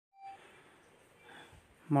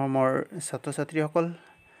মোৰ ছাত্ৰ ছাত্ৰীসকল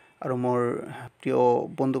আৰু মোৰ প্ৰিয়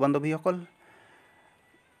বন্ধু বান্ধৱীসকল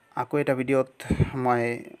আকৌ এটা ভিডিঅ'ত মই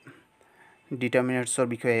ডিটাৰমিনেণ্টছৰ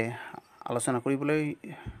বিষয়ে আলোচনা কৰিবলৈ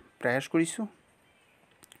প্ৰয়াস কৰিছোঁ।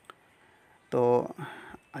 তো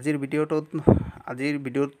আজিৰ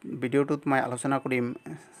ভিডিঅ'টোত মই আলোচনা কৰিম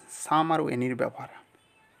সাম আৰু এনিৰ ব্যৱহাৰ।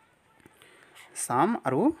 সাম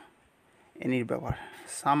আৰু এনিৰ ব্যৱহাৰ।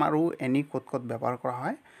 সাম আৰু এনি ক'ত ক'ত ব্যৱহাৰ কৰা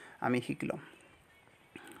হয় আমি শিকি ল'ম।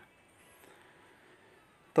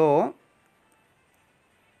 তো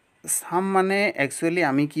সাম মানে একচুৱেলি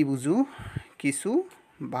আমি কি বুজো, কিছু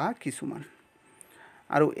বা কিছুমান,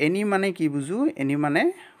 আৰু এনি মানে কি বুজো, এনি মানে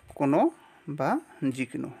কোনো বা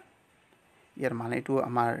যিকোনো। ইয়াৰ মানেটো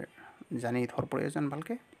আমাৰ জানি থোৱাৰ প্ৰয়োজন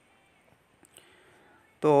ভালকে।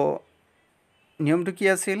 তো নিয়মটো কি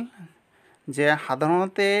আছিল যে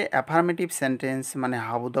সাধাৰণতে এফাৰ্মেটিভ সেন্টেন্স মানে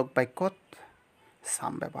হাবোধক বাক্যত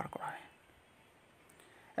সাম ব্যৱহাৰ কৰা হয়।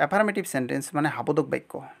 এফাৰ্মেটিভ সেন্টেন্স মানে হাবোধক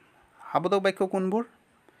বাক্য। হাবোধক বাক্য কোনবোৰ?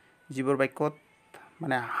 যিবোৰ বাক্যত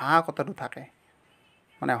মানে হা কথাটো থাকে,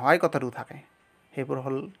 মানে হয় কথাটো থাকে, সেইবোৰ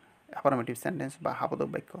হ'ল এফাৰ্মেটিভ সেন্টেন্স বা হাবোধক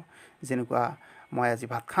বাক্য। যেনেকুৱা মই আজি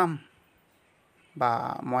ভাত খাম, বা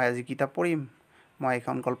মই আজি কিতাপ পঢ়িম, মই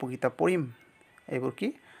এখন গল্প কিতাপ পঢ়িম, এইবোৰ কি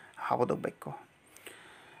হাবোধক বাক্য।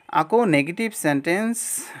 আকৌ নেগেটিভ সেন্টেন্স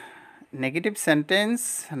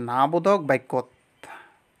নাবোধক বাক্যত,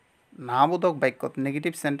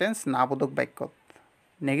 নেগেটিভ সেন্টেন্স নাবোধক বাক্যত।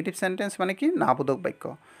 নেগেটিভ সেন্টেন্স মানে কি? নাবোধক বাক্য।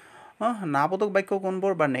 নাবোধক বাক্য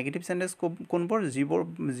কোনবোৰ বা নেগেটিভ সেন্টেন্স কোনবোৰ?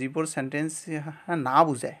 যিবোৰ সেন্টেন্স না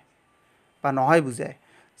বুজায় বা নহয় বুজায়।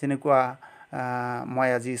 যেনেকুৱা মই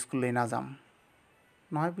আজি স্কুললৈ নাযাম,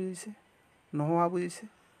 নহয় বুজিছে, নোহোৱা বুজিছে।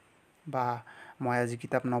 বা মই আজি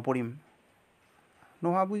কিতাপ নপঢ়িম,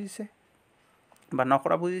 নোহোৱা বুজিছে বা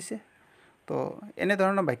নকৰা বুজিছে। তো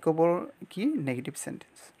এনেধৰণৰ বাক্যবোৰ কি? Negative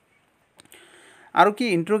sentence. আৰু কি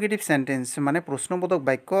ইন্টাৰগেটিভ সেন্টেন্স মানে প্ৰশ্নবোধক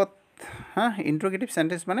বাক্যত। ইন্টাৰগেটিভ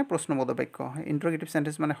সেন্টেন্স মানে প্ৰশ্নবোধক বাক্য। ইন্টাৰগেটিভ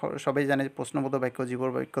সেন্টেন্স মানে সবেই জানে বাক্য, যিবোৰ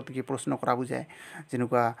বাক্যত কি প্ৰশ্ন কৰা বুজায়।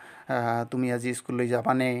 যেনেকুৱা তুমি আজি স্কুললৈ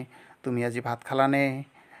যাবানে, তুমি আজি ভাত খালানে,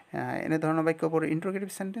 এনেধৰণৰ বাক্যবোৰ ইন্টাৰগেটিভ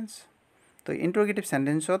সেন্টেন্স। তো ইন্টাৰগেটিভ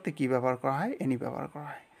সেন্টেন্সত কি ব্যৱহাৰ কৰা হয়? এনি ব্যৱহাৰ কৰা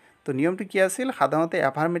হয়। তো নিয়মটো কি আছিল? সাধাৰণতে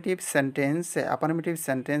এফাৰ্মেটিভ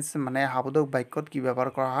সেন্টেন্স মানে হাবোধক বাক্যত কি ব্যৱহাৰ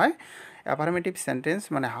কৰা হয়? এফাৰ্মেটিভ সেন্টেন্স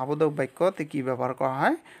মানে হাবোধক বাক্যত কি ব্যৱহাৰ কৰা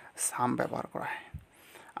হয়? সাম ব্যৱহাৰ কৰা হয়।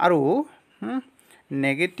 আৰু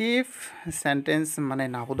নেগেটিভ সেন্টেন্স মানে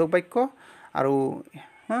নাবোধক বাক্য, আৰু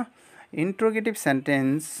ইন্টাৰগেটিভ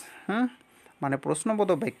সেন্টেন্স মানে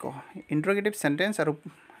প্ৰশ্নবোধক বাক্য। ইন্টাৰগেটিভ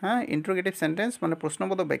সেন্টেন্স মানে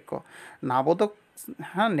প্ৰশ্নবোধক বাক্য। নাবোধক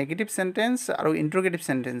নেগেটিভ সেন্টেন্স আৰু ইন্টাৰগেটিভ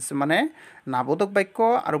সেন্টেন্স মানে নাবোধক বাক্য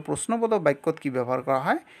আৰু প্ৰশ্নবোধক বাক্যত কি ব্যৱহাৰ কৰা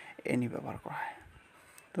হয়? এনি ব্যৱহাৰ কৰা হয়।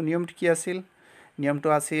 তো নিয়মটো কি আছিল? নিয়মটো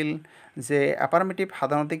আছিল যে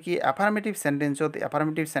সাধাৰণতে কি এফাৰ্মেটিভ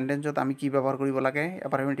সেন্টেন্সত আমি কি ব্যৱহাৰ কৰিব লাগে?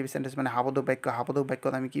 এফাৰ্মেটিভ সেন্টেন্স মানে হাবোধক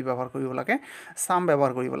বাক্যত আমি কি ব্যৱহাৰ কৰিব লাগে? সাম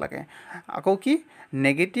ব্যৱহাৰ কৰিব লাগে। আকৌ কি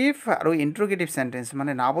নেগেটিভ আৰু ইন্টাৰগেটিভ সেন্টেন্স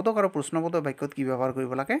মানে নাবোধক আৰু প্ৰশ্নবোধক বাক্যত কি ব্যৱহাৰ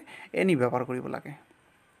কৰিব লাগে? এনি ব্যৱহাৰ কৰিব লাগে।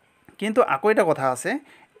 কিন্তু আকৌ এটা কথা আছে,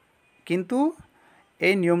 কিন্তু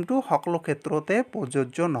এই নিয়মটো সকলো ক্ষেত্ৰতে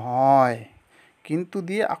প্ৰযোজ্য নহয়। কিন্তু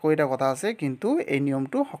দিয়ে আকৌ এটা কথা আছে, কিন্তু এই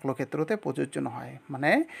নিয়মটো সকলো ক্ষেত্ৰতে প্ৰযোজ্য নহয়,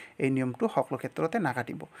 মানে এই নিয়মটো সকলো ক্ষেত্ৰতে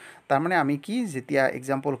নাকাটিব। তাৰমানে আমি কি যেতিয়া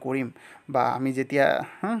এক্সাম্পল কৰিম বা আমি যেতিয়া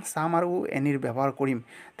সাম আৰু এনিৰ ব্যৱহাৰ কৰিম,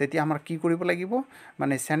 তেতিয়া আমাৰ কি কৰিব লাগিব?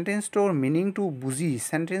 মানে সেন্টেন্সৰ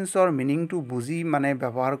মিনিংটো বুজি মানে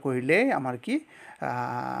ব্যৱহাৰ কৰিলে আমাৰ কি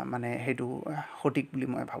মানে সেইটো সঠিক বুলি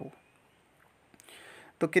মই ভাবোঁ।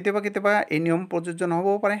 তো কেতিয়াবা এই নিয়ম প্ৰযোজ্য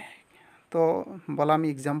নহ'বও পাৰে। তো ব'লা আমি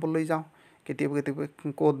এক্সাম্পল লৈ যাওঁ। কেতিয়াবা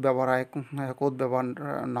ক'ত ব্যৱহাৰ হয়, ক'ত ব্যৱহাৰ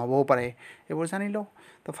নহ'বও পাৰে, এইবোৰ জানি লওঁ।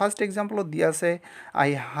 তো ফাৰ্ষ্ট এক্সাম্পলত দিয়া আছে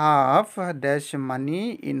আই have dash money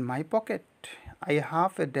in my pocket. I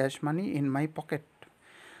have dash money in my pocket.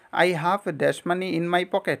 I have dash money in my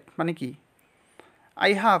pocket মানে কি?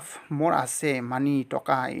 আই হাভ মোৰ আছে, মানি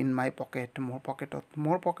টকা, ইন মাই পকেট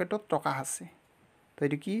মোৰ পকেটত টকা আছে। তো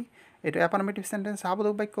এইটো কি? এইটো এফাৰ্মেটিভ সেন্টেন্স,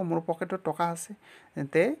 হাবোধক বাক্য। মোৰ পকেটত টকা আছে,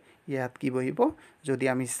 তেন্তে ইয়াত কি বহিব? যদি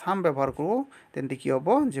আমি সাম ব্যৱহাৰ কৰোঁ তেন্তে কি হ'ব?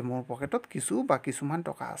 যে মোৰ পকেটত কিছু বা কিছুমান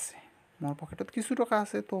টকা আছে। মোৰ পকেটত কিছু টকা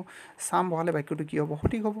আছে। তো সাম বহালে বাক্যটো কি হ'ব?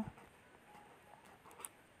 সঠিক হ'ব।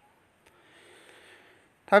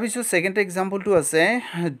 তাৰপিছত ছেকেণ্ড এক্সাম্পলটো আছে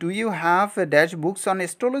do U have dash books on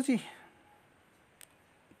astrology.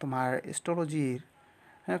 তোমাৰ এষ্ট্ৰলজিৰ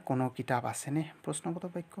কোনো কিতাপ আছেনে?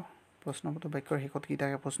 প্ৰশ্নবোধক বাক্য। প্ৰশ্নবোধক বাক্যৰ শেষত কি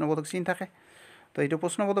থাকে? প্ৰশ্নবোধক চিন থাকে। তো এইটো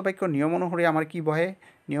প্ৰশ্নবোধক বাক্য নিয়ম অনুসৰি আমাৰ কি বহে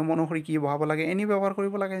নিয়ম অনুসৰি কি বহাব লাগে এনি ব্যৱহাৰ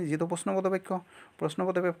কৰিব লাগে যেটো প্ৰশ্নবোধক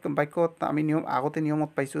বাক্যত আমি নিয়ম আগতে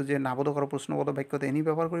নিয়মত পাইছো যে নাবোধক আৰু প্ৰশ্নবোধক বাক্যত এনি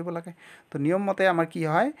ব্যৱহাৰ কৰিব লাগে তো নিয়ম মতে আমাৰ কি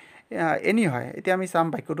হয় এনি হয় এতিয়া আমি চাম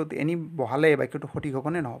বাক্যটোত এনি বহালে বাক্যটো সঠিক হ'ব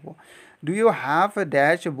নে নহ'ব do U have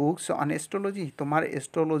dash books on astrology তোমাৰ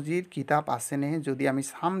এষ্ট্ৰলজিৰ কিতাপ আছেনে যদি আমি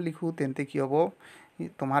চাম লিখো তেন্তে কি হ'ব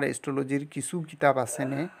তোমাৰ এষ্ট্ৰলজিৰ কিছু কিতাপ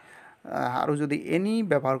আছেনে আৰু যদি এনি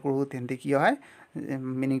ব্যৱহাৰ কৰোঁ তেন্তে কি হয়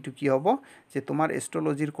মিনিংটো কি হ'ব যে তোমাৰ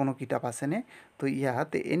এষ্ট্ৰলজিৰ কোনো কিতাপ আছেনে তো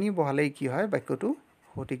ইয়াত এনি বহালেই কি হয় বাক্যটো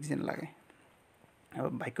সঠিক যেন লাগে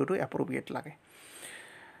বাক্যটো এপ্ৰপ্ৰিয়েট লাগে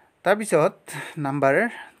তাৰপিছত নাম্বাৰ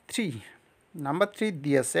 3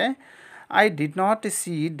 দি আছে আই did not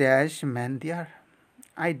C dash man দিয়াৰ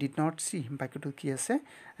আই ডিড নট সি বাক্যটো কি আছে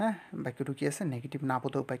বাক্যটো কি আছে নেগেটিভ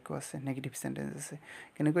নাবোধক বাক্য আছে নেগেটিভ সেন্টেন্স আছে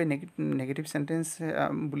কেনেকৈ নেগেটিভ সেন্টেন্স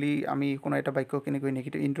বুলি আমি কোনো এটা বাক্য কেনেকৈ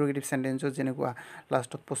নেগেটিভ ইন্টাৰোগেটিভ সেন্টেন্সত যেনেকুৱা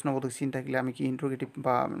লাষ্টত প্ৰশ্নবোধক চিন থাকিলে আমি কি ইন্টাৰোগেটিভ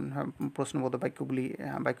বা প্ৰশ্নবোধক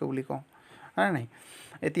বাক্য বুলি কওঁ হয় নাই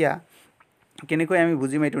এতিয়া কেনেকৈ আমি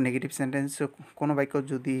বুজিম এইটো নেগেটিভ সেন্টেন্স কোনো বাক্যত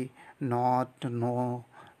যদি নট নো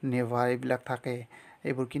নেভাৰ এইবিলাক থাকে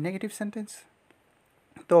এইবোৰ কি নেগেটিভ সেন্টেন্স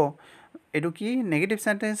তো এইটো কি নেগেটিভ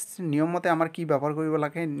সেন্টেন্স নিয়ম মতে আমাৰ কি ব্যৱহাৰ কৰিব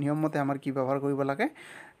লাগে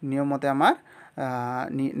নিয়ম মতে আমাৰ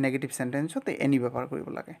নেগেটিভ সেন্টেন্সত এনি ব্যৱহাৰ কৰিব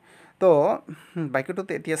লাগে তো বাক্যটোত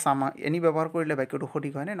এতিয়া চাম এনি ব্যৱহাৰ কৰিলে বাক্যটো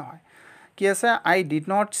সঠিক হয় নে নহয় কি আছে আই ডিড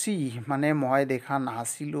নট সি মানে মই দেখা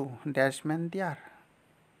নাছিলো ড্যাশ মেন দিয়াৰ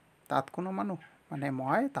তাত কোনো মানুহ মানে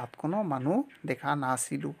মই তাত কোনো মানুহ দেখা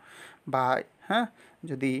নাছিলো বা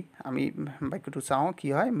যদি আমি বাক্যটো চাওঁ কি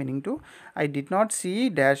হয় মিনিংটো আই did not C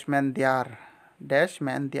dash man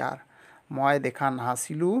দিয়াৰ মই দেখা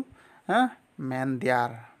নাছিলো মেন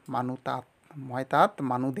দিয়াৰ মানুহ তাত মই তাত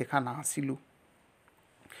মানুহ দেখা নাছিলো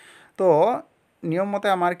তো নিয়ম মতে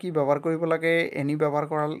আমাৰ কি ব্যৱহাৰ কৰিব লাগে এনি ব্যৱহাৰ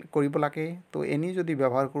কৰিব লাগে তো এনি যদি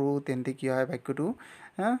ব্যৱহাৰ কৰোঁ তেন্তে কি হয় বাক্যটো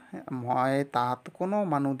মই তাত কোনো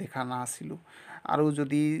মানুহ দেখা নাছিলো আৰু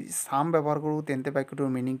যদি সাম ব্যৱহাৰ কৰোঁ তেন্তে বাক্যটোৰ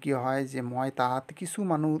মিনিং কি হয় যে মই তাত কিছু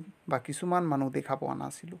মানুহ বা কিছুমান মানুহ দেখা পোৱা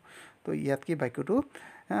নাছিলো তো ইয়াত কি বাক্যটো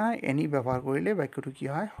এনি ব্যৱহাৰ কৰিলে বাক্যটো কি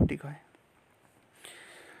হয় সঠিক হয়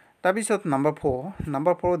তাৰপিছত নাম্বাৰ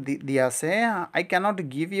 4 দিয়া আছে আই cannot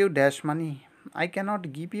give U dash money I cannot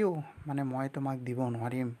give U মানে মই তোমাক দিব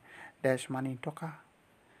নোৱাৰিম ড্যাশ মানি টকা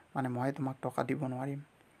মানে মই তোমাক টকা দিব নোৱাৰিম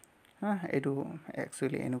এইটো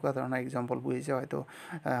একচুৱেলি এনেকুৱা ধৰণৰ এক্সাম্পল বুজিছে হয়তো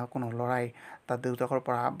কোনো ল'ৰাই তাৰ দেউতাকৰ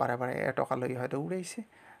পৰা বাৰে বাৰে টকা লৈ হয়তো উৰাইছে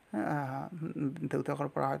দেউতাকৰ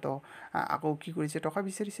পৰা হয়তো আকৌ কি কৰিছে টকা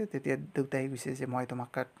বিচাৰিছে তেতিয়া দেউতাই কৈছে যে মই তোমাক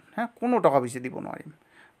কোনো টকা বিচাৰি দিব নোৱাৰিম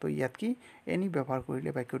তো ইয়াত কি এনি ব্যৱহাৰ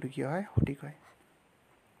কৰিলে বাক্যটো কি হয় সঠিক হয়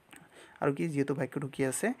আৰু কি যেহেতু বাক্যটো কি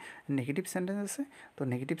আছে নেগেটিভ সেন্টেন্স আছে তো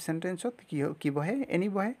নেগেটিভ সেন্টেন্সত কি বহে এনি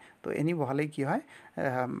বহে তো এনি বহালে কি হয়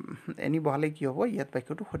কি হ'ব ইয়াত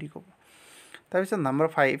বাক্যটো সঠিক হ'ব তাৰপিছত নাম্বাৰ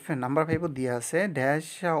 5ত দিয়া আছে dash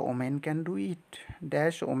women can do it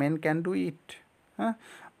dash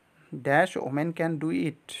women can do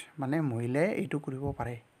it মানে মহিলাই এইটো কৰিব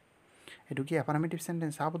পাৰে এইটো কি এফাৰ্মেটিভ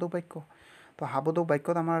সেন্টেন্স সাবোধক বাক্য তো সাবোধক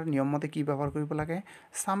বাক্যত আমাৰ নিয়মমতে কি ব্যৱহাৰ কৰিব লাগে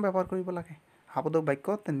সাম ব্যৱহাৰ কৰিব লাগে সাবোধক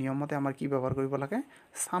বাক্যত নিয়মমতে আমাৰ কি ব্যৱহাৰ কৰিব লাগে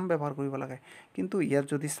সাম ব্যৱহাৰ কৰিব লাগে কিন্তু ইয়াত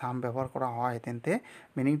যদি সাম ব্যৱহাৰ কৰা হয় তেন্তে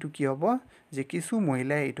মিনিংটো কি হ'ব যে কিছু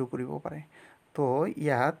মহিলাই এইটো কৰিব পাৰে তো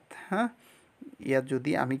ইয়াত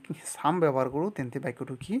যদি আমি সাম ব্যৱহাৰ কৰোঁ তেন্তে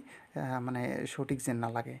বাক্যটো কি মানে সঠিক যেন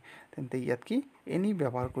নালাগে তেন্তে ইয়াত কি এনি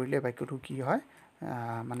ব্যৱহাৰ কৰিলে বাক্যটো কি হয়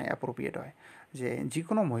মানে এপ্ৰপ্ৰিয়েট হয় যে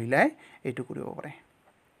যিকোনো মহিলাই এইটো কৰিব পাৰে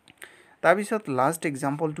তাৰপিছত লাষ্ট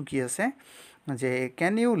এক্সাম্পলটো কি আছে যে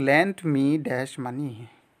can U land me dash money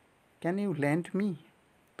can U land মি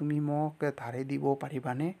তুমি মোক ধাৰে দিব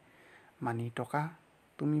পাৰিবানে মানি টকা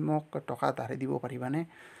তুমি মোক টকা ধাৰে দিব পাৰিবানে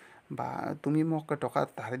বা তুমি মোক টকা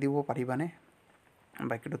ধাৰে দিব পাৰিবানে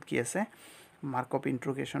বাক্যটোত কি আছে মাৰ্ক অফ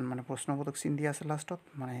ইন্টাৰোগেশ্যন মানে প্ৰশ্নবোধক চিন দিয়া আছে লাষ্টত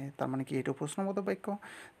মানে তাৰমানে কি এইটো প্ৰশ্নবোধক বাক্য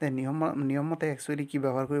নিয়ম মতে একচুৱেলি কি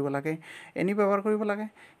ব্যৱহাৰ কৰিব লাগে এনি ব্যৱহাৰ কৰিব লাগে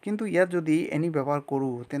কিন্তু ইয়াত যদি এনি ব্যৱহাৰ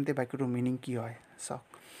কৰোঁ তেন্তে বাক্যটোৰ মিনিং কি হয় চাওক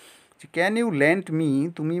ক্যান ইউ লেণ্ড মি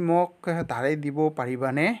তুমি মোক ধাৰে দিব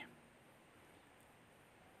পাৰিবানে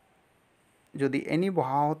যদি এনি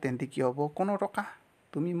বহাও তেন্তে কি হ'ব কোনো টকা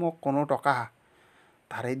তুমি মোক কোনো টকা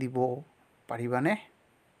ধাৰে দিব পাৰিবানে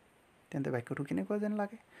তেন্তে বাক্যটো কেনেকুৱা যেন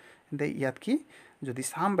লাগে তেন্তে ইয়াত কি যদি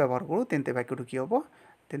সাম ব্যৱহাৰ কৰোঁ তেন্তে বাক্যটো কি হ'ব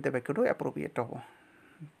তেন্তে বাক্যটো এপ্ৰপ্ৰিয়েট হ'ব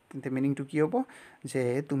তেন্তে মিনিংটো কি হ'ব যে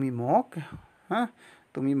তুমি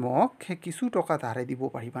মোক কিছু টকা ধাৰে দিব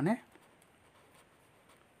পাৰিবানে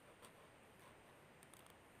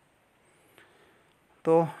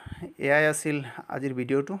তো এয়াই আছিল আজিৰ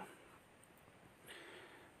ভিডিঅ'টো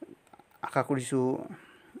আশা কৰিছোঁ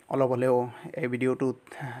অলপ হ'লেও এই ভিডিঅ'টোত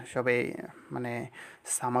চবেই মানে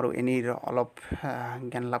চাম আৰু এনিৰ অলপ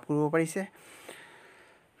জ্ঞান লাভ কৰিব পাৰিছে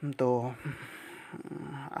তো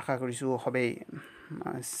আশা কৰিছোঁ সবেই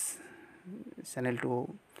চেনেলটো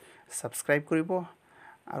ছাবস্ক্ৰাইব কৰিব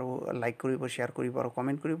আৰু লাইক কৰিব শ্বেয়াৰ কৰিব আৰু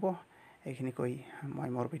কমেণ্ট কৰিব এইখিনি কৈ মই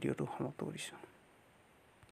মোৰ ভিডিঅ'টো সমাপ্ত কৰিছোঁ